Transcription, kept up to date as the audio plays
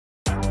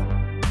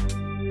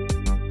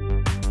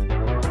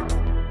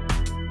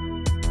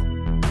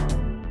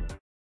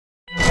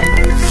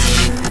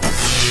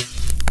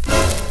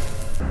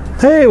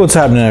Hey, what's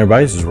happening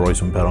everybody? This is Royce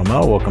from Pedal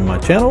Metal. Welcome to my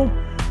channel.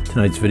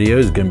 Tonight's video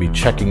is going to be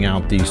checking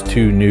out these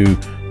two new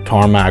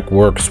Tarmac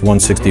Works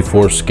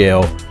 1/64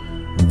 scale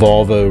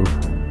Volvo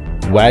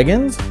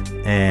wagons.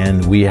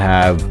 And we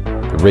have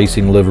the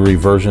racing livery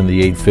version,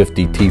 the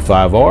 850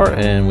 T5-R,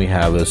 and we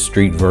have a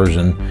street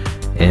version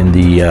in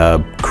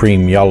the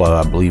cream yellow,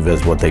 I believe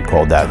is what they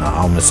called that.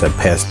 I almost said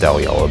pastel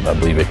yellow, but I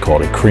believe they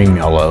called it cream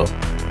yellow.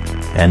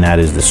 And that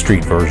is the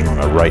street version on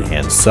the right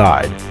hand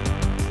side.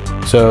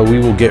 So we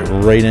will get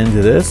right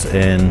into this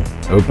and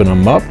open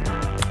them up.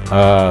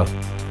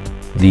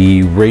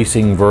 The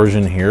racing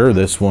version here,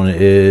 this one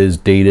is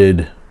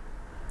dated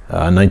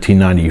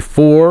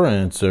 1994,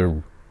 and it's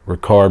a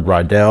Ricard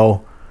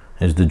Rydell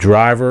is the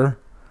driver.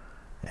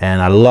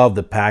 And I love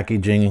the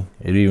packaging.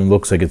 It even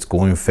looks like it's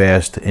going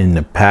fast in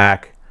the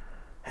pack,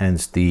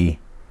 hence the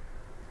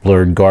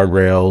blurred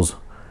guardrails.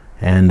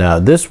 And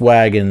this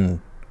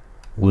wagon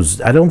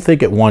was, I don't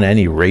think it won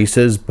any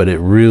races, but it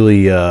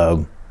really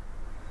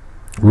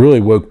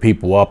woke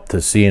people up to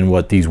seeing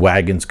what these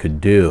wagons could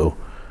do.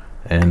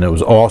 And it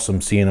was awesome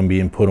seeing them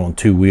being put on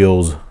two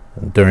wheels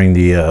during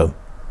the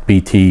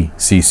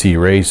BTCC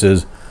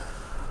races.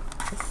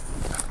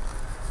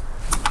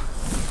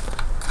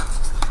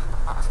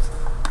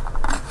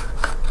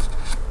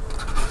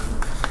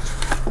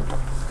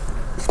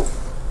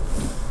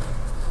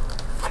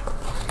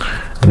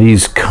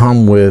 These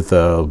come with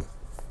a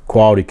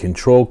quality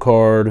control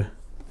card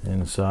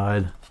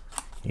inside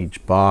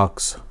each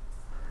box.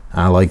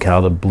 I like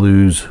how the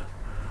blues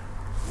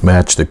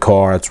match the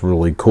car. It's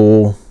really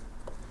cool.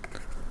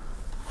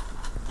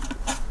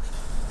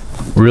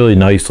 Really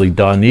nicely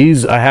done.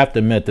 These, I have to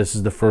admit, this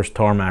is the first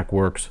Tarmac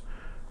Works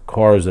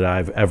cars that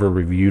I've ever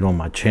reviewed on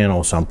my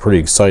channel, so I'm pretty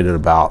excited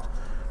about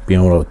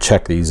being able to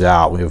check these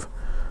out. We have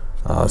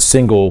a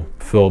single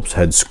Phillips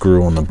head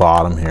screw on the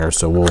bottom here,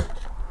 so we'll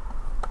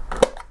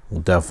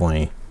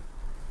definitely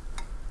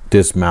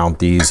dismount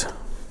these.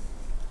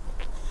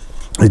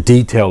 The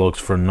detail looks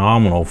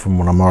phenomenal from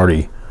what I'm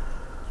already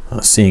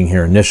seeing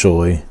here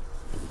initially.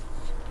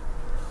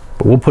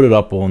 But we'll put it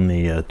up on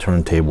the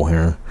turntable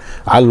here.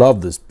 I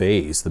love this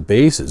base. The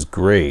base is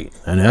great.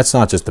 And that's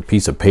not just a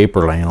piece of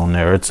paper laying on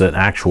there. It's an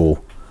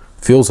actual,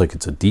 feels like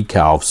it's a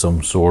decal of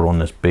some sort on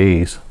this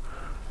base.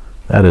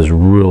 That is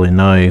really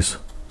nice.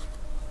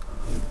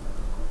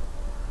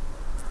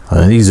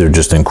 These are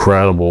just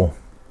incredible.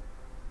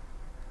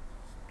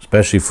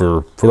 Especially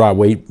for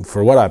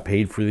what I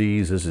paid for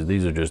these.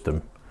 These are just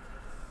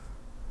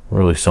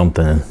really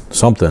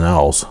something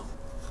else.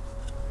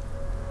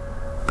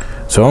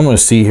 So I'm going to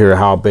see here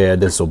how bad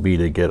this will be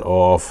to get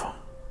off.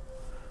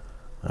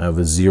 I have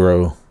a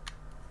 0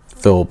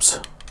 Phillips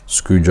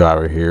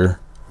screwdriver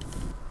here.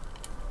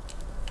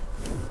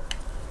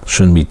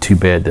 Shouldn't be too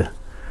bad to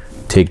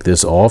take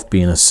this off,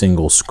 being a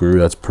single screw.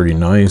 That's pretty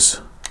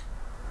nice.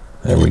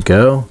 There we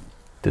go.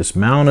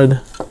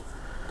 Dismounted.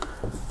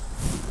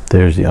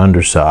 There's the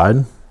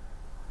underside.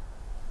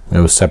 We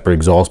have a separate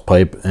exhaust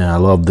pipe, and I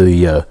love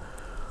the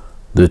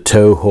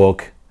tow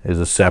hook is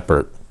a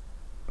separate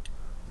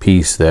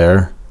piece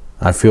there.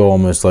 I feel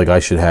almost like I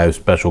should have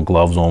special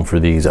gloves on for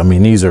these. I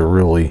mean, these are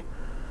really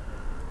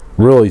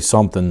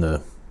something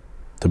to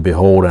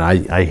behold, and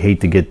I hate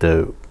to get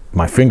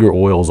my finger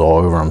oils all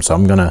over them, so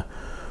I'm gonna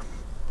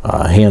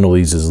handle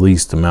these as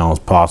least amount as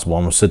possible.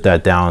 I'm gonna sit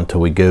that down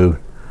until we go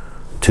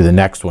to the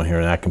next one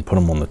here, and I can put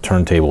them on the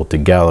turntable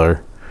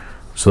together.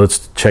 So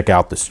let's check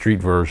out the street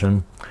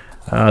version.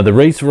 The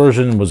race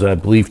version was, I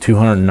believe,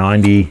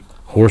 290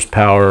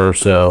 horsepower or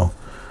so.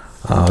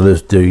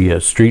 The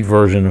street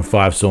version of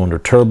 5-cylinder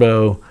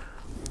turbo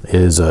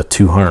is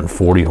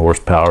 240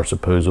 horsepower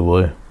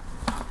supposedly.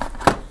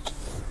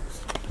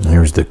 And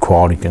here's the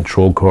quality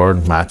control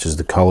card, matches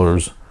the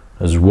colors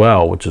as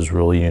well, which is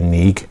really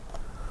unique.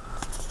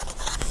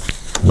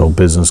 No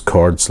business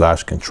card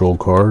 / control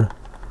card.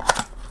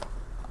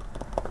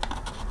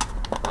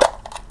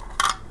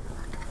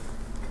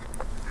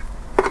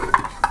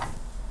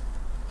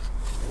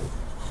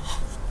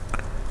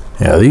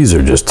 Yeah, these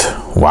are just,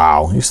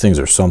 wow, these things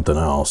are something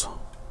else.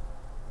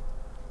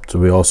 So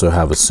we also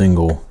have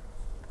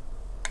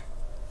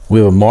we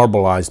have a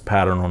marbleized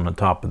pattern on the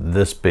top of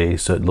this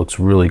base, so it looks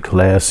really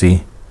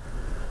classy.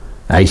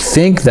 I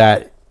think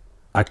that,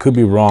 I could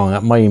be wrong,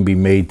 that might even be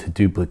made to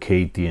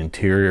duplicate the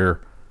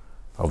interior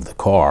of the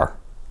car.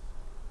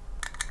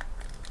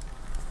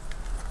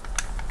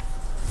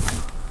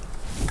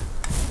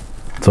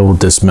 So we'll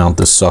dismount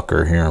this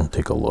sucker here and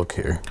take a look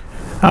here.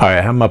 All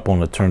right, I'm up on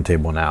the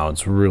turntable now.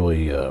 It's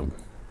really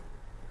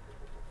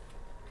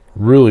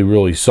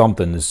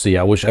something to see.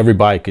 I wish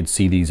everybody could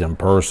see these in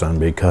person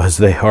because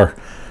they are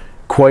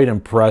quite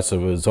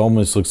impressive. It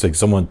almost looks like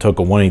someone took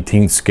a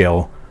 1/18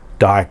 scale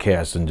die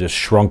cast and just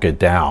shrunk it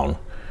down.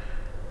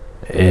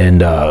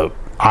 And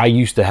I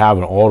used to have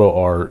an auto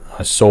art.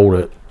 I sold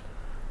it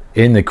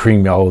in the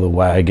cream yellow of the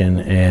wagon,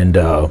 and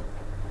I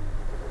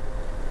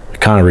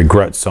kind of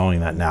regret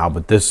selling that now,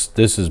 but this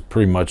is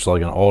pretty much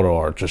like an auto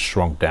art, just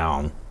shrunk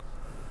down.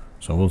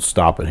 So we'll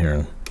stop it here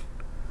and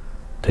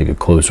take a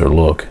closer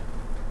look.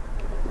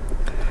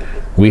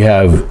 We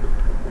have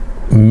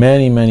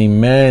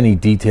many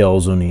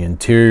details on the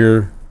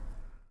interior.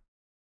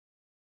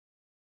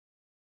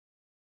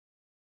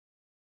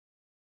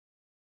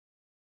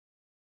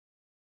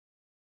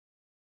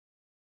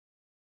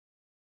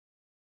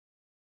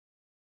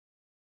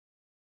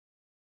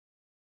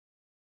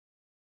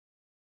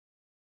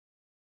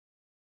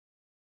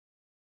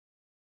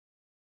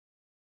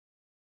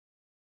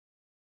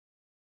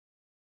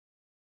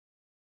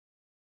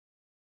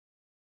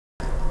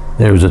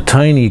 There's a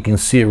tiny, you can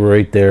see it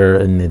right there,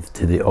 and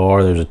to the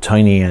R, there's a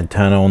tiny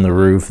antenna on the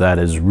roof that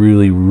is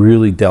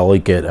really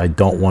delicate. I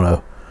don't want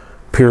to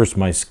pierce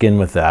my skin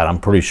with that. I'm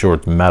pretty sure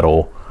it's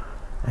metal,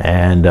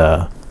 and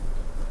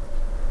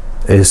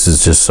this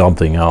is just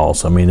something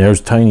else. I mean,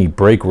 there's tiny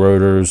brake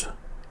rotors.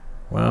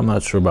 Well, I'm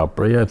not sure about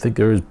brake. I think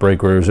there is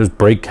brake rotors. There's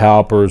brake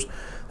calipers.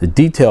 The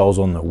details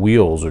on the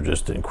wheels are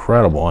just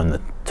incredible, and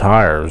the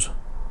tires.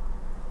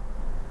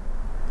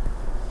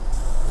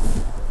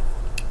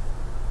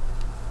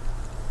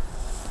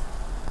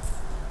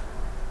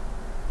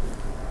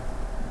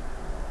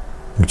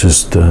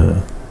 Just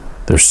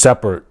they're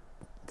separate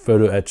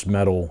photo etched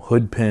metal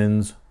hood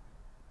pins.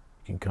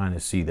 You can kind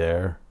of see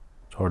there.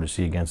 It's hard to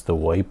see against the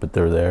white, but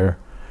they're there.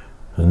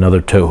 There's another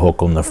tow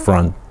hook on the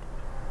front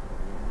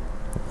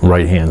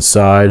right hand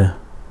side,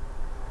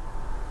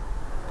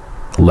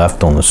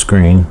 left on the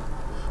screen.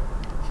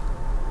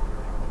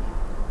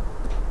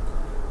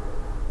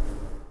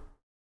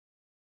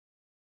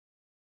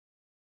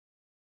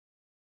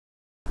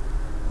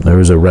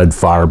 There's a red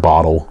fire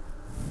bottle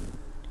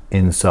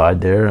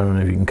inside there. I don't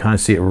know if you can kind of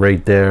see it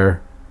right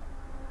there.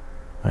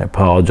 I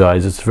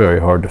apologize, it's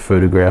very hard to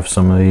photograph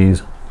some of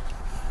these.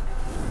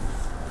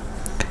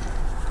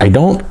 I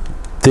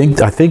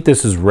think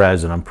this is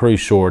resin. I'm pretty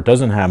sure it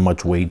doesn't have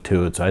much weight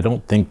to it, so I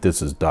don't think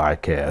this is die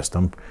cast.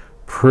 I'm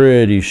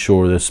pretty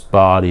sure this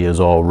body is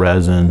all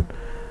resin.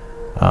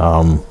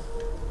 The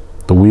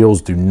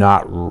wheels do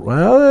not,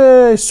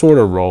 well, they sort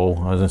of roll.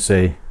 I was gonna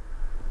say,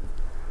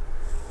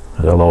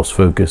 I lost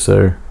focus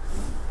there.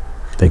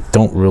 They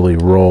don't really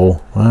roll.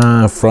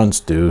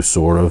 Fronts do,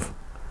 sort of,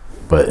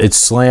 but it's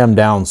slammed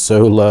down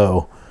so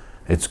low.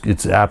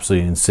 It's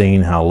absolutely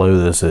insane how low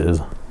this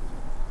is.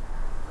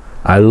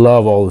 I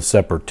love all the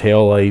separate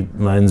tail light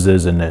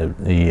lenses, and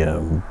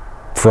the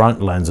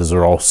front lenses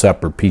are all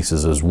separate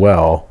pieces as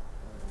well.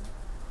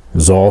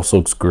 Exhaust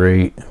looks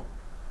great.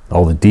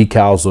 All the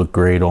decals look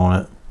great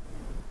on it.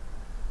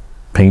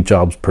 Paint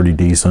job's pretty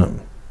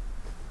decent.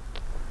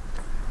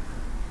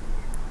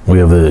 We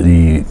have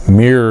the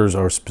mirrors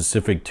are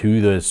specific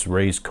to this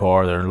race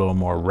car. They're a little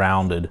more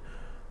rounded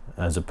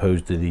as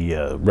opposed to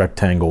the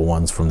rectangle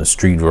ones from the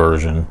street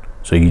version.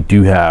 So you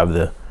do have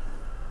the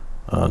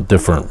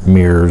different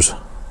mirrors.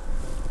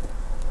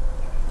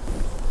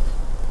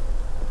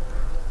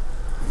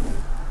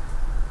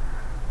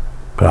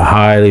 But I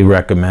highly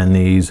recommend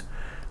these.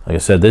 Like I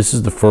said, this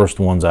is the first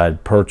ones I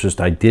had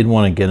purchased. I did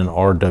want to get an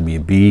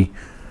RWB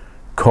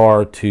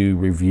car to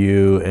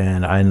review,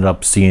 and I ended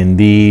up seeing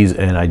these,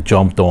 and I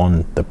jumped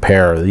on the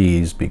pair of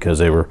these because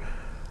they were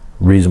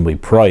reasonably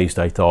priced,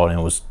 I thought, and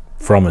it was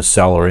from a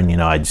seller in the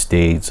United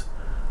States,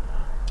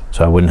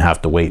 so I wouldn't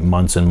have to wait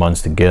months and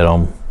months to get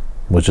them,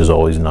 which is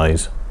always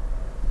nice.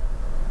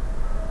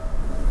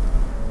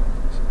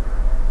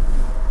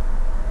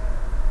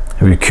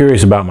 If you're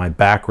curious about my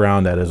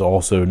background, that is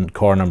also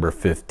car number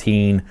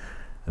 15.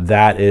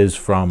 That is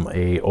from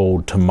a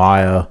old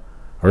Tamiya,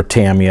 or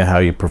Tamiya, how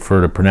you prefer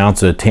to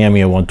pronounce it, a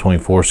Tamiya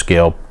 124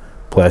 scale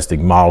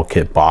plastic model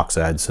kit box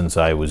I had since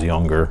I was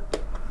younger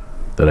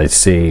that I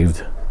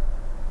saved.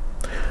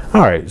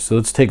 All right, so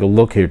let's take a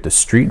look here at the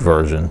street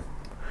version.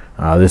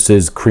 This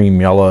is cream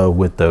yellow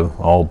with the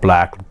all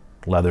black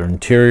leather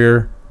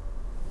interior.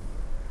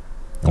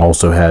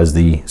 Also has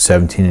the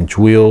 17-inch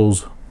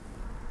wheels.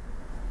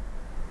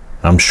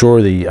 I'm sure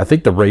I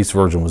think the race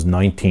version was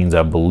 19s,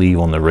 I believe,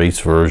 on the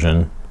race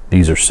version.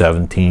 These are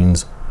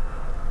 17s.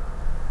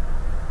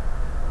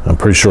 I'm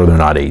pretty sure they're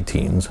not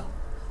 18s.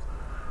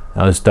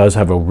 Now this does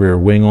have a rear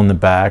wing on the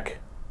back,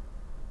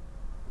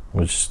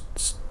 which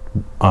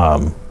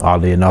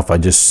oddly enough, I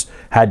just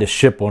had to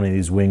ship one of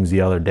these wings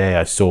the other day.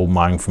 I sold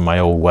mine from my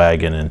old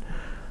wagon,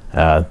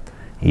 and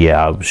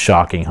yeah, it was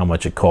shocking how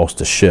much it cost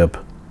to ship.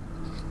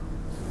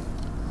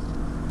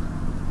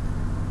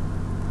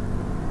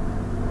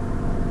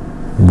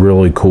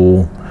 Really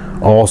cool.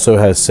 Also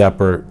has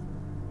separate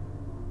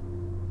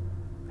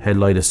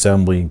headlight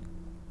assembly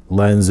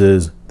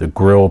lenses. The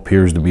grille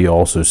appears to be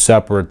also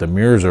separate. The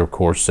mirrors are of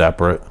course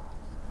separate.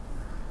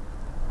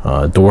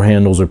 Door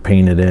handles are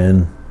painted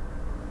in.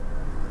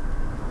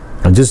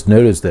 I just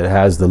noticed that it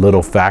has the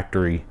little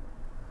factory,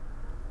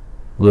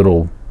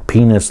 little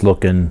penis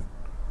looking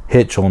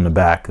hitch on the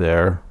back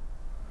there.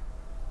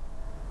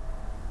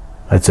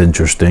 That's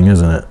interesting,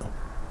 isn't it?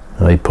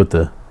 They put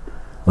the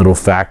little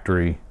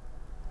factory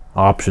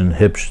option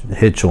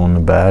hitch on the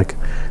back.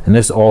 And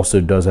this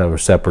also does have a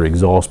separate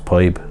exhaust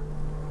pipe.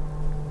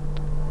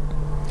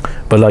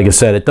 But like I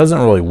said, it doesn't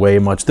really weigh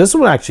much. This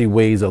one actually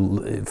weighs,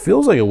 it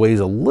feels like it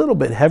weighs a little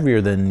bit heavier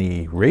than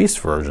the race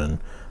version.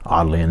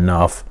 oddly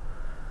enough.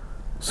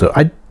 So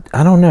I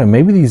don't know,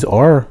 maybe these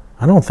are,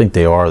 I don't think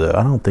they are though.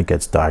 I don't think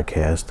it's die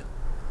cast.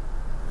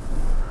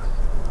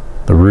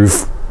 The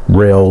roof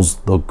rails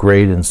look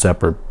great in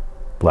separate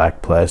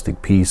black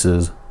plastic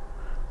pieces.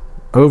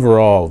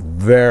 Overall,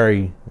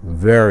 very,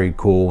 very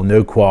cool.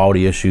 No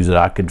quality issues that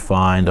I could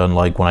find,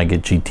 unlike when I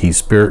get GT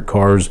Spirit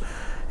cars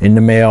in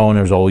the mail and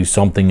there's always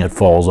something that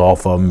falls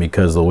off of them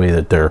because of the way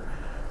that they're,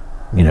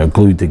 you know,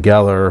 glued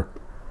together.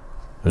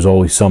 There's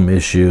always some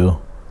issue.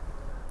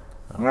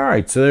 All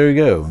right, so there you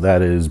go.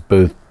 That is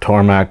both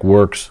Tarmac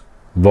Works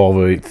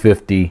Volvo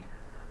 850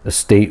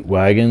 estate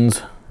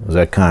wagons. Was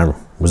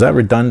that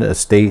redundant,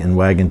 estate and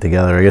wagon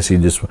together? I guess you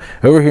just,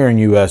 over here in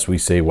US we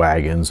say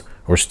wagons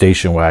or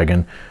station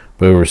wagon,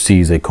 but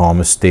overseas they call them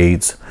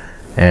estates.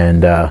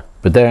 And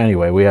but there,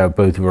 anyway, we have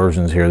both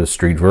versions here, the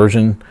street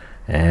version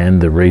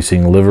and the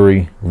racing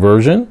livery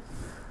version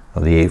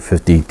of the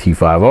 850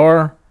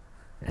 T5-R,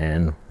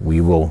 and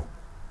we will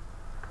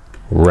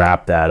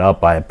wrap that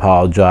up. I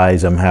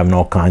apologize, I'm having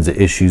all kinds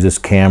of issues. This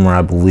camera,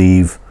 I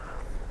believe,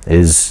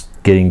 is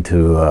getting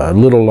to a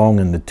little long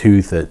in the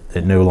tooth that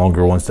it no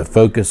longer wants to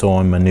focus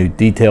on minute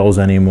details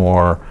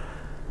anymore,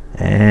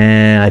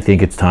 and I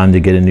think it's time to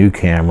get a new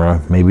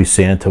camera. Maybe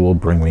Santa will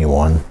bring me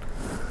one.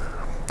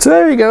 So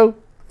there you go.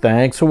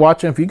 Thanks for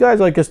watching. If you guys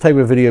like this type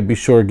of video, be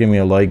sure to give me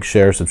a like,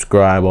 share,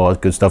 subscribe, all that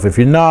good stuff. If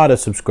you're not a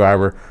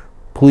subscriber,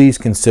 please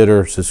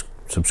consider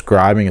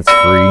subscribing. It's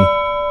free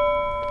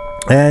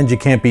and you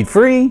can't beat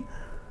free.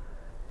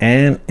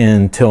 And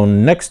until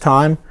next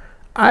time,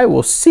 I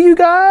will see you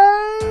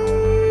guys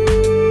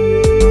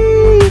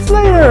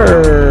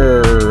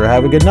later.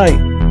 Have a good night.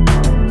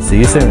 See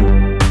you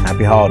soon.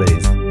 Happy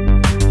holidays.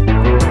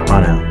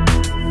 Bye now.